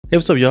Hey,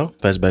 what's up, y'all?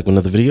 Patch back with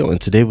another video,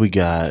 and today we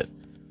got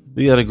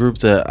a group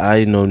that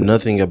I know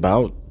nothing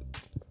about.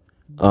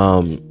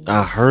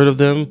 I heard of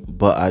them,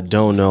 but I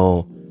don't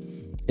know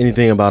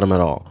anything about them at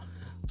all.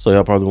 So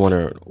y'all probably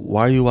wonder,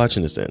 why are you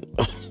watching this then?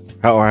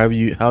 how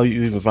you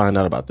even find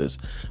out about this?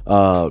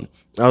 I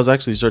was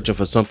actually searching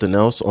for something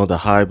else on the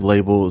Hype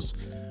label's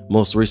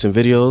most recent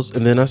videos,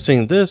 and then I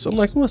seen this. I'm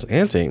like, what's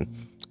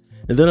Anting?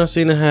 And then I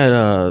seen it had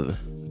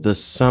the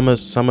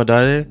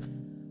Samidare.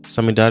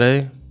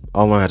 I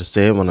don't know how to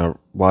say it when I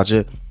watch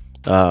it.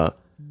 I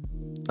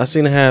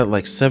seen it had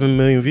like 7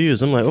 million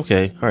views. I'm like,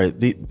 okay, all right.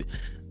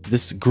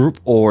 This group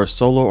or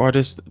solo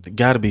artist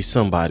got to be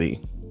somebody.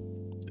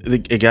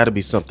 It got to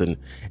be something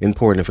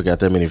important if it got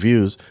that many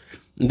views.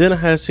 And then I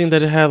had seen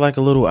that it had like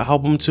a little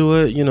album to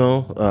it, you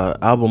know,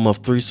 album of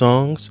 3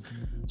 songs.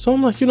 So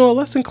I'm like, you know,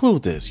 let's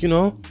include this. You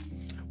know,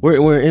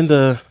 we're in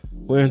the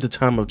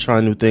time of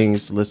trying new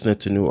things, listening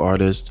to new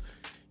artists,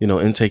 you know,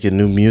 and taking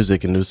new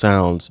music and new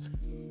sounds.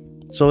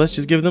 So let's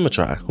just give them a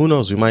try. Who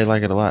knows? We might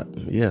like it a lot.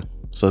 Yeah.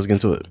 So let's get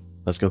into it.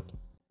 Let's go.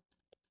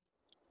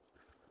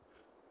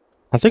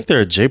 I think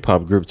they're a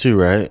J-pop group too,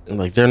 right?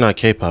 Like they're not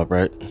K-pop,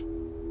 right?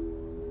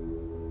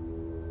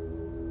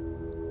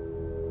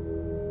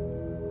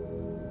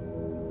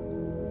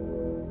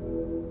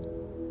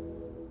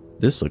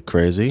 This look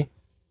crazy.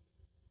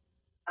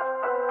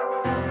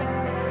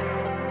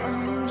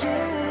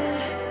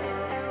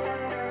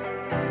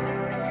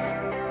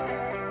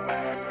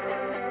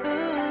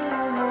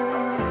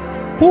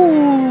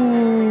 Ooh.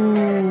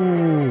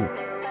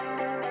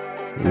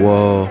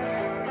 Whoa.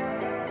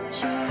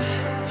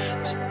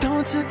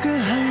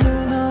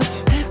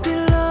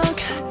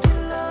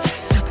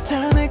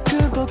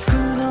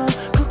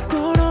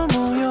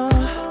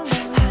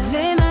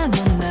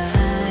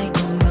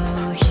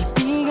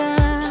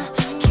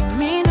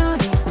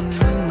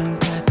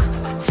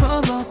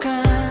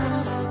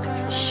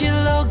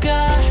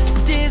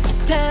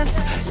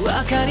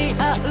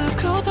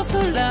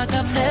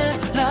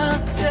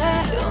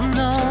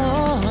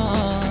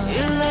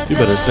 You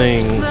better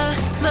sing.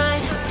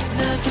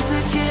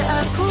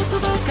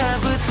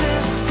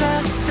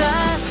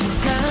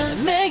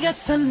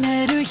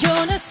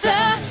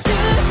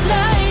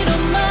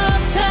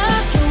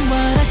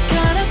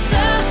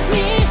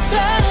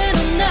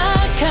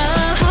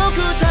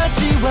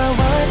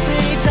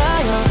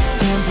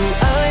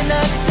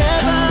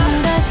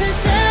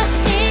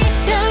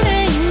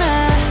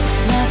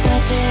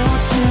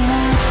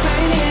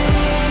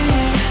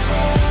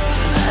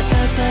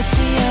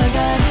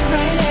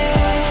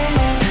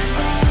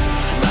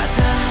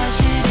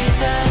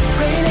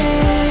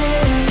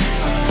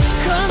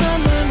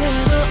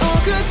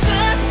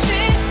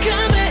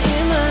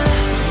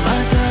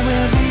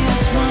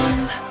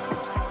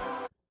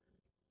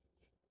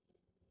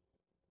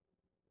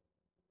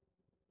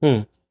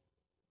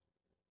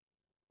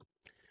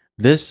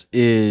 This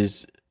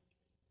is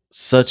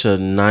such a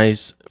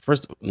nice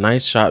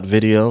shot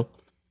video.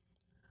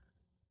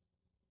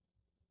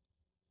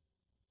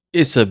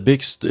 It's a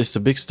big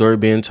story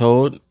being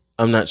told.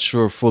 I'm not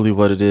sure fully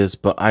what it is,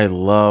 but I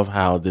love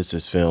how this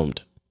is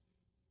filmed.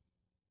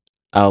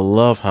 I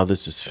love how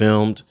this is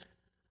filmed.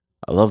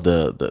 I love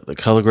the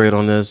color grade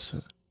on this.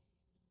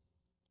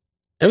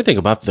 Everything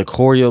about the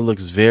choreo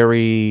looks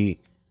very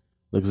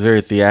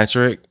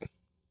theatric.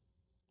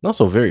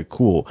 Also very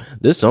cool.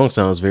 This song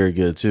sounds very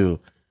good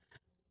too.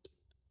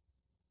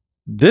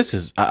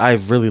 I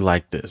really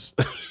like this.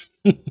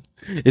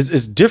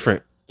 It's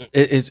different.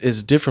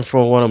 It's different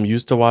from what I'm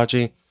used to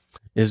watching.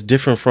 It's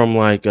different from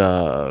like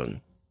a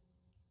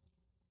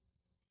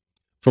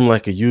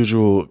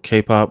usual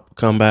K-pop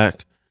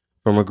comeback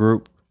from a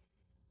group.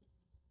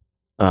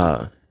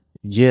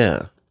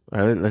 Yeah.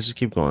 All right, let's just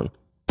keep going.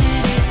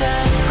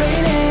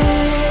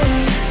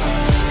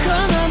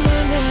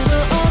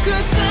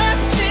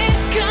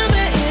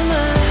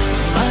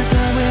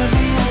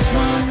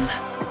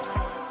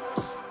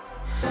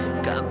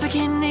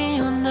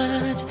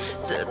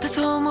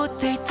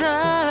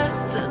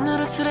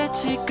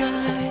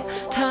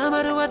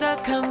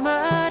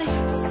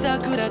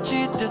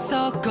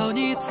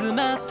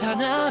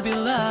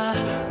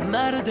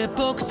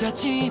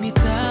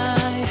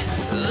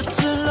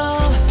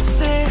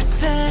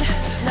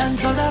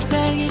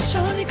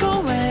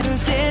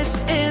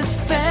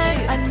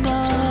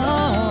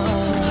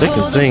 They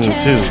can sing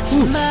too.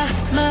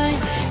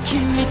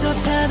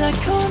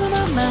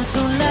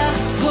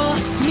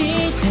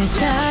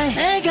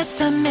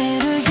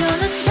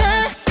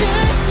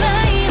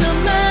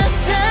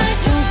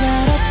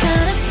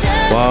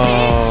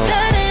 Wow.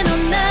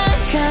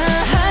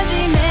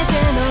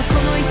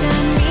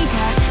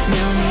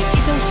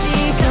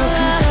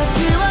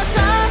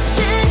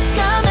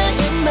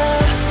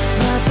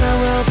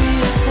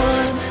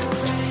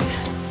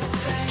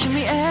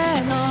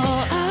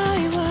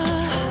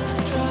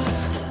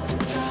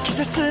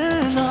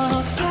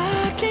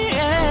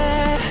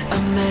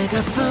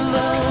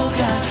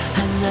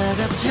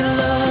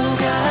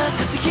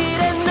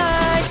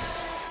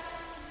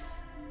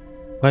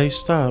 Why you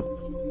stop?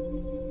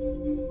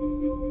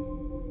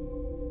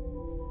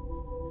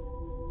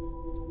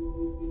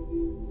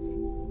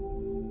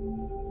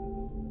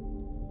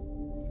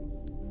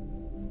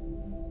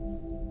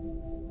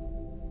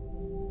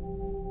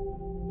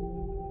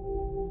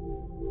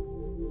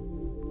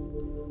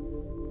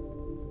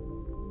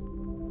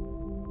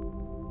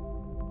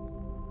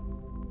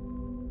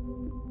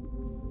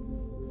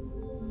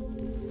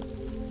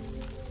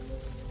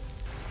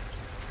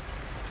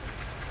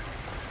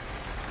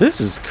 This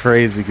is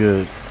crazy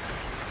good.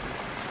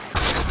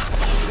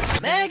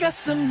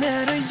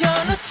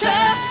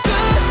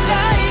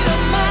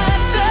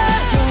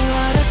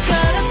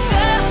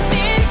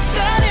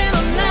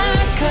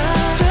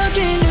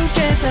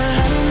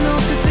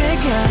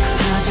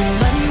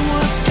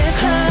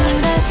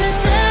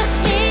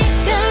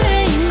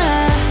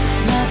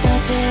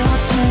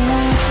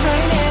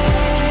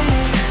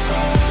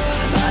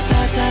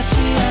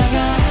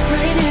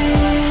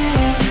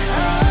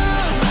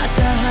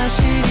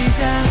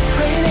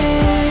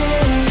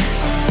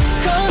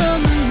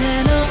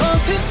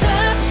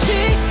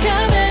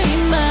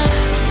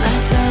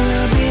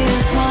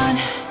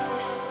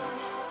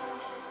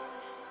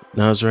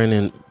 Now it's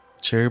raining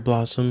cherry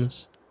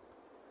blossoms.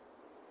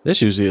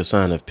 That's usually a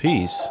sign of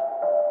peace.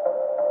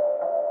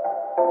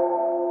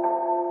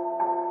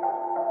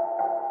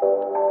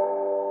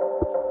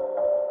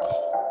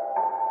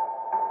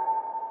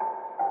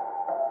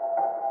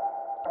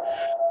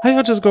 How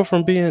y'all just go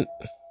from being...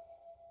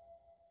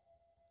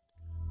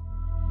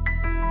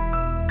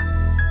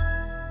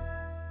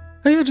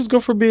 How y'all just go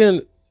from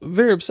being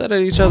very upset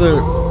at each other?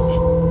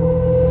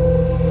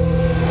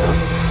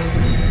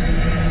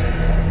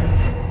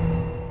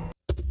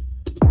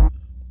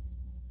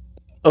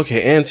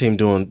 Okay, and team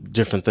doing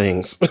different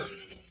things.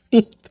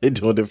 They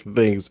doing different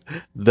things.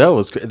 That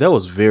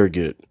was very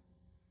good.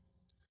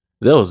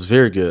 That was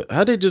very good.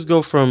 How they just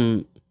go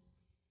from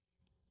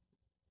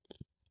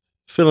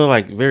feeling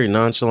like very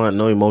nonchalant,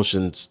 no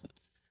emotions,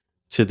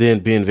 to then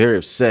being very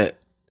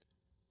upset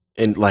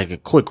and like a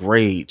quick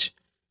rage,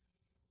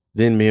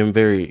 then being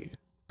very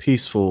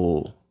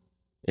peaceful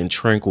and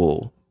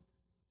tranquil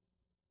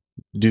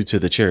due to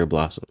the cherry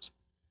blossoms.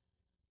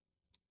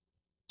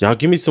 Y'all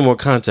give me some more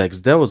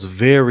context. That was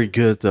very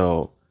good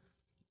though.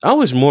 I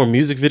wish more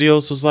music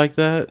videos was like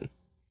that.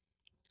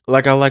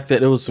 Like I like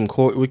that it was some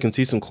we can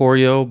see some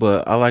choreo,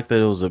 but I like that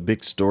it was a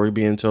big story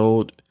being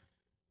told.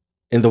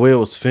 And the way it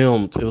was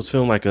filmed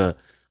like a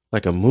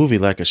movie,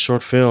 like a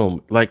short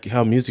film, like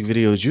how music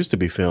videos used to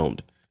be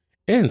filmed.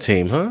 And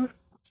team, huh?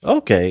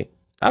 Okay.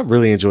 I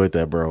really enjoyed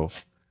that, bro.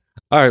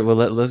 All right, well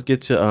let's get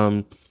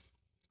to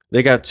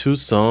they got 2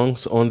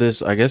 songs on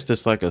this. I guess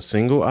this like a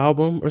single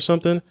album or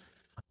something.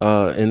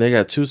 And they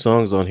got 2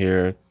 songs on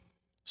here.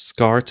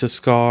 Scar to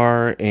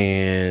Scar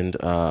and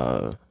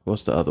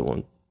what's the other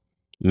one?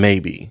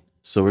 Maybe.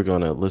 So we're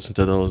gonna listen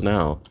to those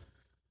now.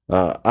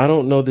 I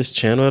don't know this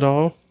channel at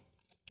all.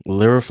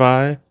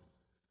 Lyrify.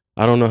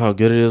 I don't know how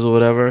good it is or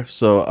whatever.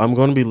 So I'm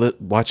gonna be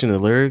watching the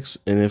lyrics,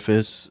 and if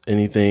it's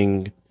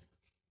anything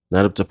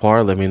not up to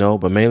par, let me know.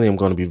 But mainly I'm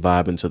gonna be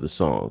vibing to the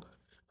song.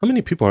 How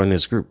many people are in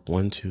this group?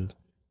 1, 2, 3,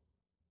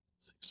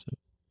 6, 7.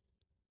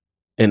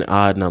 An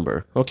odd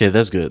number. Okay,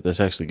 that's good. That's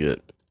actually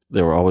good.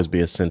 There will always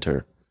be a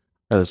center.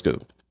 All right, let's go.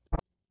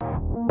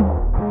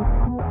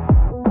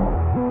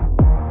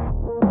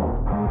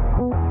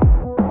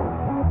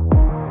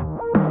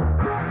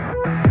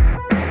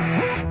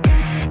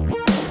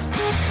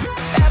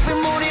 Every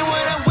morning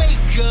when I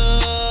wake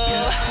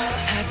up,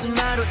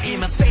 하지마로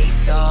in my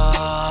face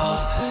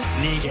off.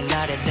 네가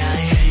나를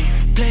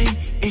play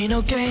in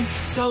a game,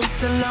 so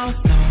alone,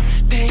 no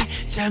pain,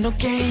 no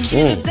game.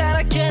 기술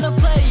따라 cannot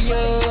play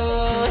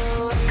us.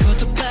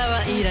 그것도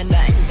봐와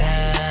일어난다.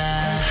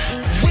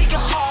 We can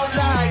hold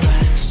like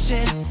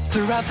shit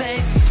through our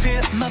veins,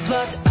 feel my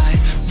blood. I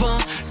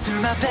won't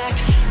turn my back.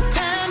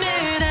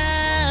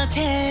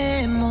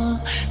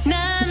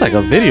 It's like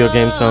a video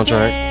game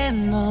soundtrack.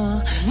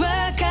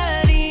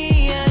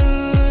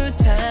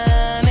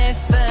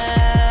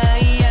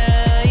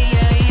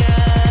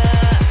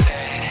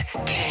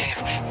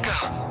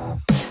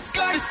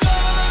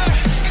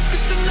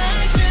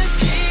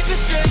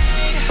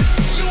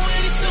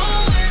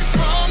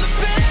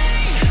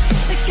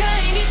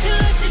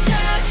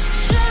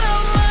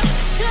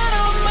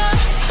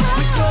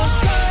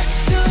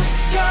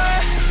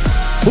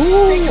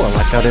 Ooh, I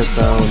like how that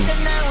sounds.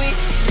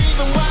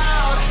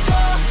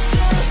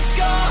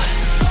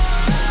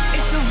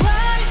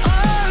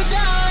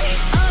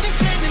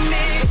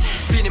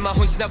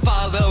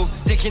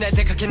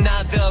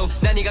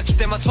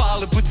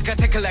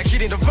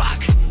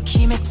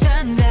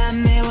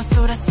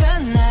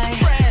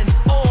 Friends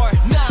or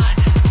not,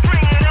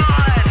 bring it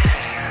on.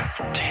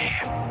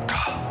 Team,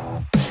 go.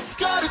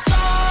 Scar to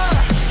scar,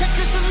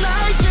 cause the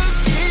night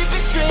just keep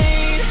it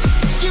straight.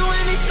 You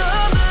and me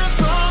summer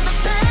from the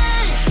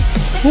pain.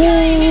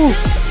 Ooh.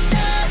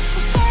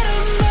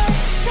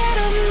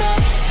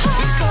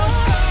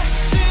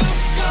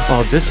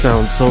 Oh, this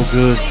sounds so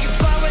good.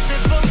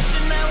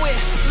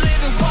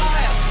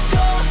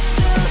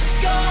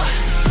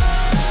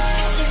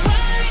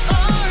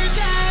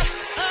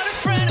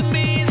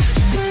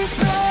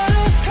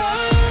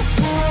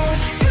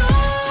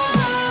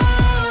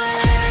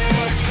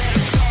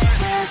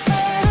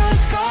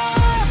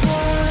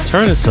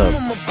 Turn this up.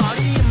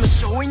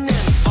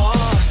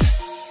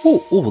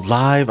 Ooh, ooh,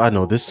 live. I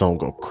know this song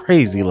go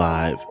crazy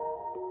live.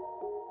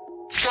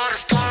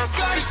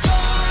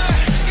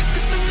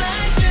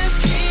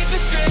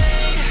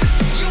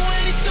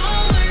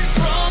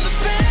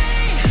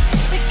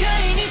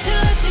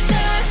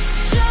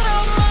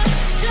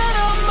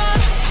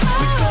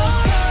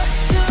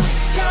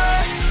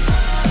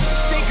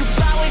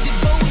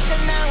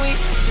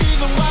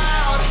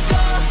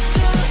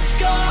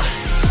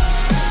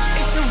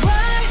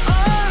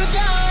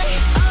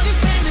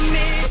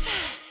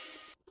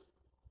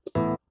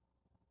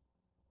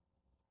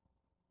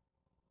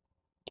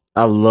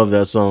 I love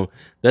that song.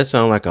 That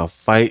sound like a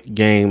fight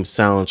game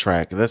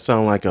soundtrack. That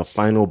sound like a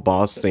final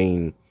boss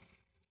scene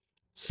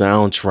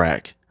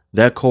soundtrack.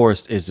 That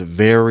chorus is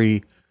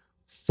very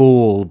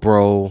full,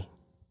 bro.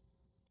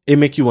 It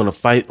make you want to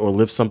fight or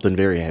lift something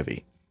very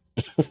heavy.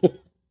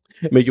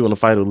 It make you want to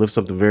fight or lift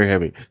something very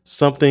heavy.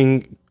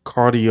 Something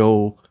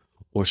cardio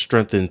or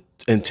strength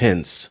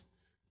intense.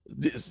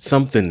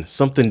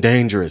 Something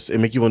dangerous. It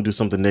make you want to do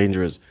something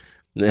dangerous.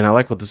 And I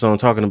like what the song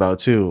talking about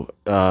too.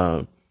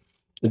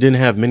 It didn't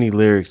have many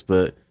lyrics,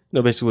 but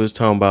basically what it's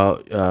talking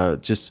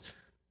about, just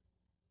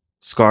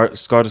scar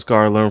to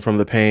scar, learn from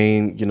the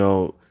pain.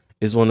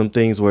 It's one of them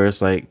things where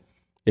it's like,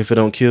 if it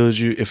don't kill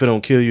you,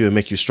 it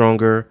make you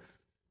stronger.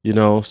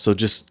 So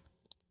just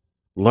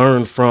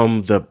learn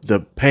from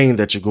the pain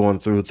that you're going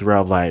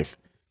throughout life.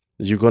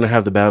 You're going to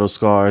have the battle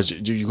scars.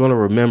 You're going to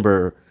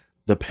remember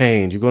the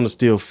pain. You're going to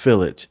still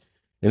feel it,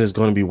 and it's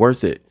going to be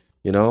worth it.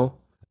 You know.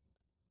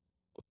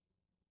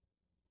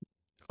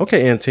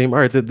 Okay, and team. All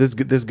right, this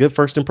good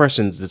first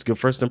impressions. This good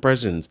first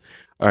impressions.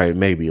 All right,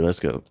 maybe let's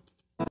go.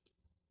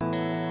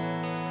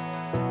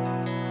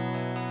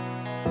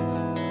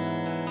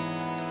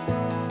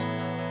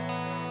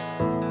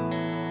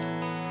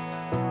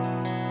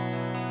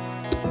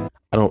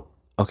 I don't.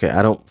 Okay,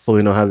 I don't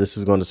fully know how this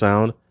is going to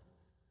sound.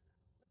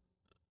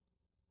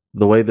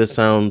 The way this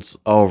sounds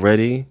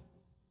already,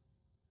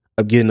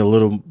 I'm getting a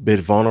little bit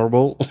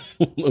vulnerable.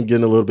 I'm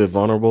getting a little bit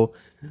vulnerable.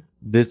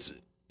 This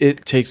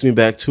it takes me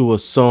back to a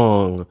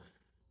song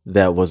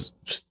that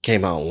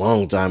came out a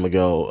long time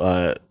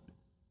ago,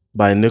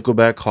 by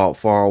Nickelback, called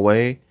 "Far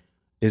Away."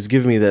 It's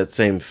giving me that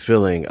same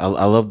feeling.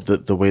 I love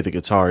the way the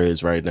guitar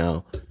is right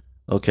now.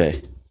 Okay.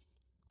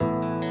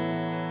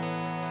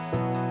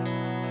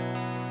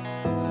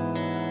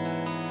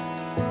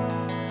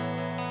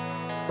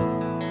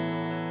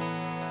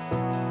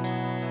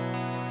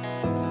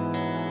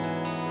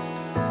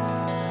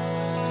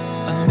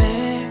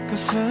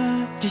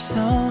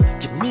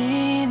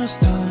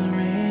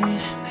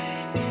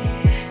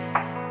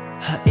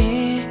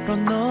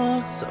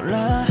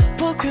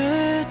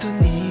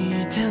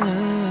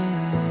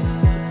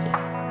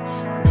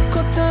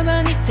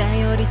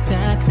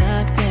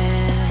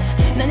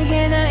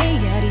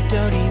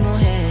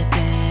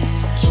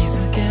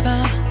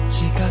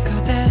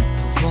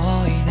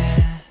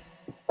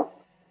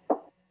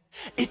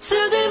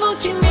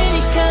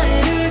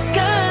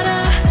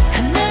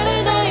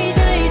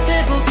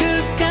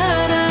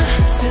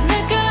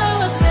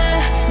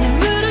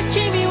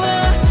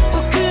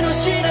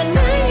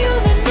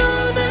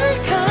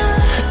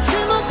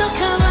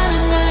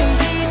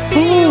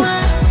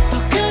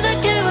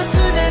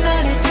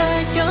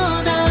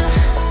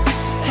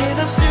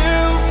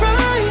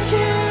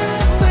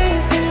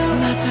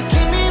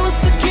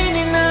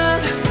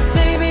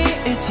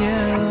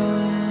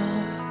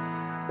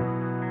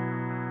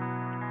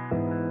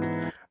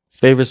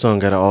 Favorite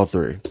song out of all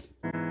three.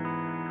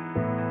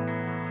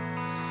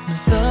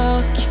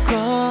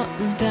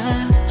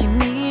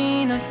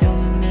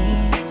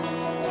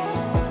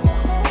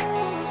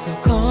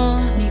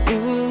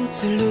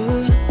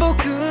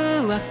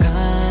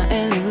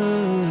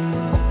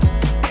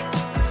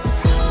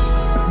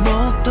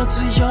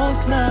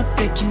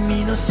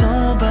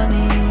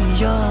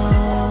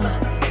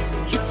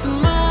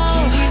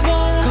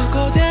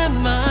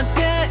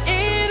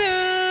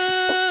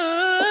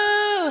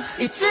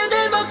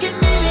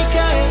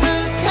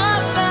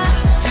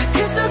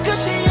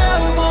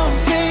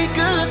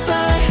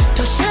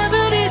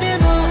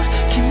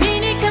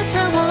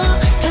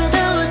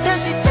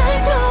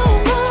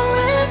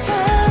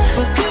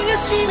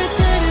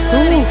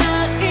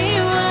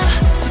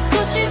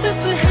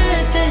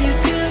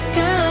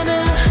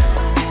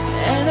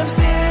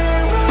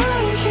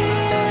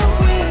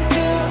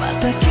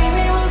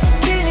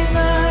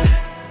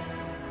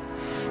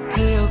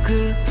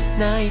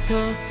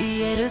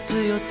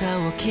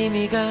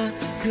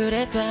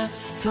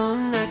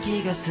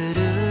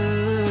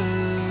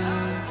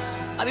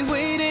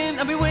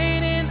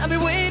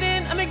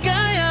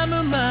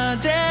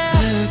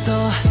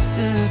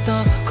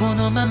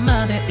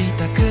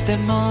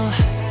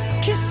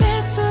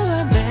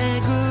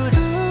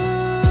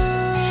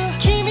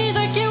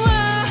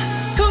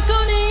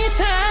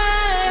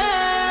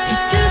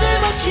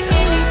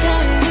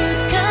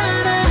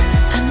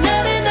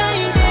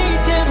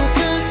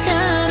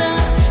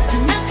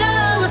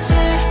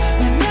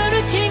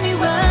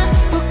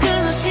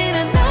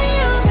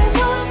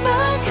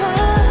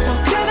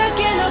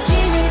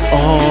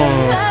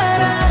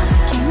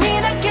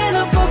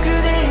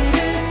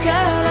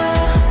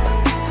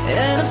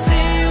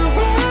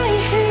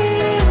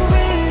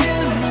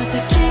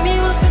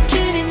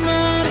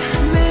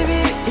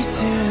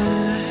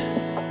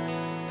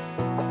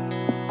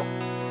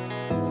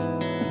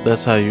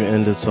 That's how you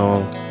end the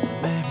song.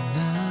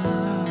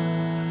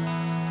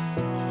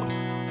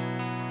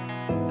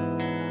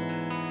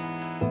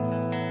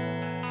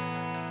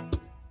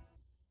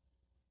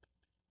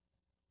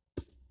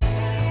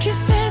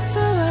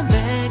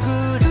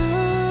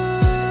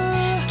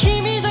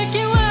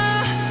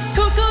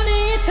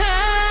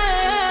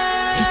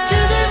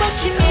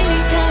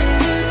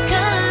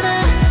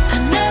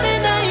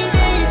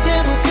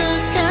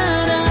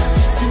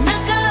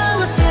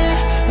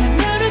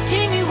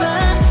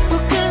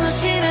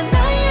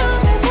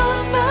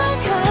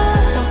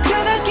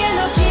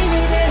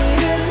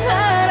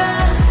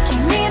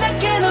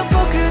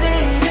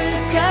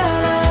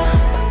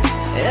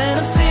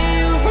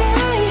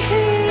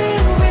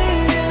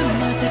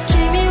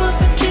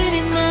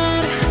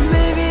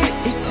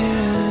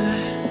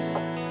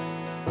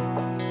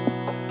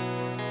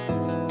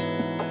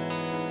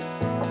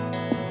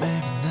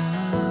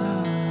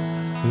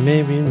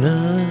 maybe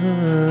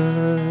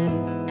not.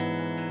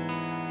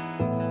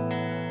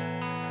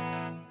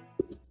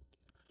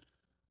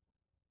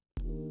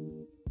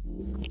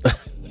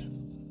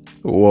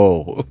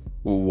 Whoa,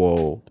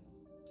 whoa.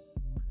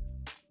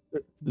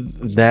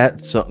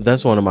 That's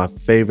one of my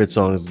favorite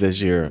songs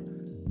this year,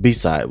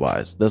 B-side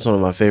wise. That's one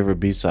of my favorite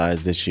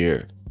B-sides this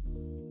year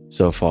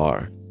so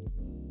far.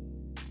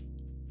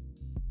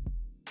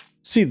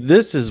 See,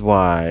 this is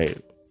why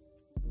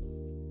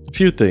a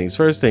few things.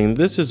 First thing,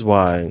 this is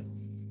why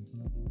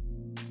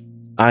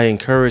I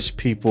encourage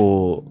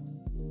people,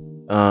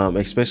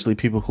 especially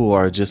people who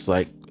are just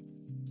like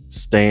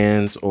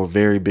stans or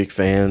very big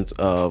fans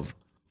of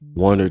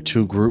one or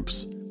two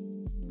groups.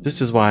 This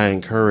is why I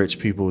encourage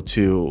people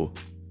to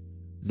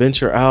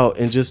venture out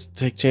and just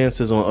take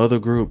chances on other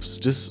groups.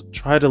 Just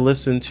try to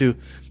listen to,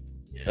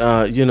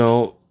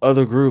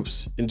 other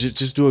groups, and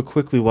just do it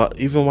quickly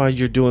while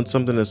you're doing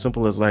something as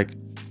simple as like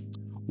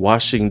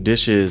washing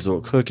dishes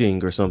or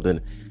cooking or something.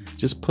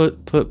 Just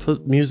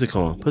put music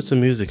on. Put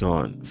some music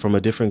on from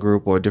a different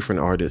group or a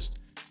different artist.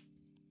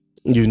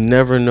 You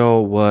never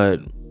know what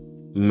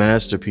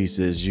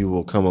masterpieces you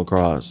will come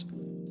across.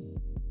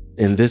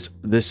 And this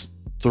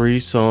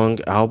 3-song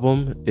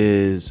album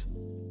is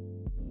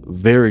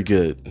very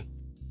good.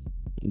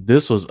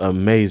 This was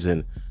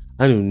amazing.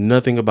 I knew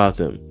nothing about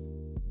them.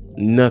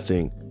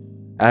 Nothing.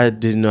 I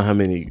didn't know how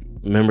many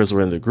members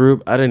were in the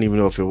group. I didn't even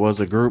know if it was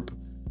a group.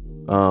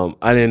 I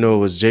didn't know it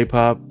was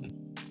J-pop.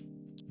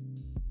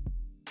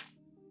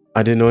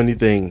 I didn't know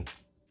anything.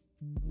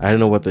 I didn't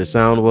know what their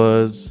sound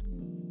was.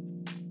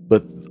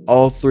 But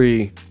all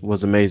 3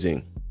 was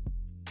amazing.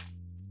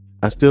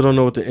 I still don't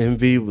know what the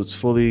MV was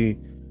fully,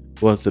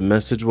 what the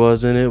message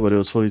was in it, what it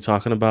was fully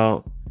talking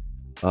about.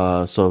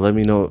 So let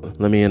me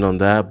in on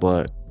that.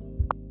 But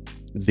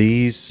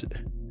these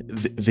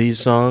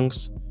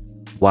songs,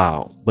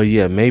 wow. But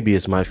yeah, maybe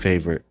it's my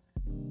favorite.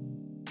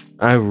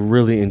 I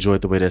really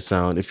enjoyed the way that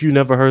sound. If you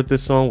never heard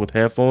this song with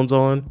headphones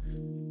on,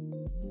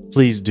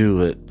 please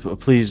do it.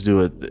 Please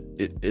do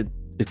it.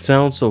 It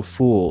sounds so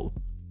full.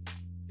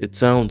 It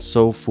sounds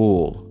so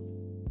full.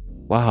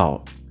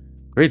 Wow.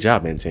 Great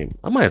job, man, team.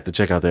 I might have to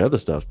check out their other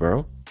stuff,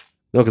 bro.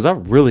 No, because I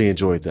really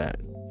enjoyed that.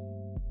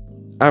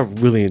 I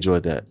really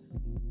enjoyed that.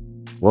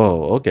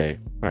 Whoa, okay.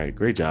 All right,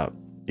 great job.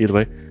 Either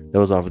way, that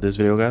was all for this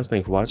video, guys.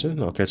 Thanks for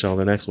watching. I'll catch y'all on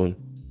the next one.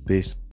 Peace.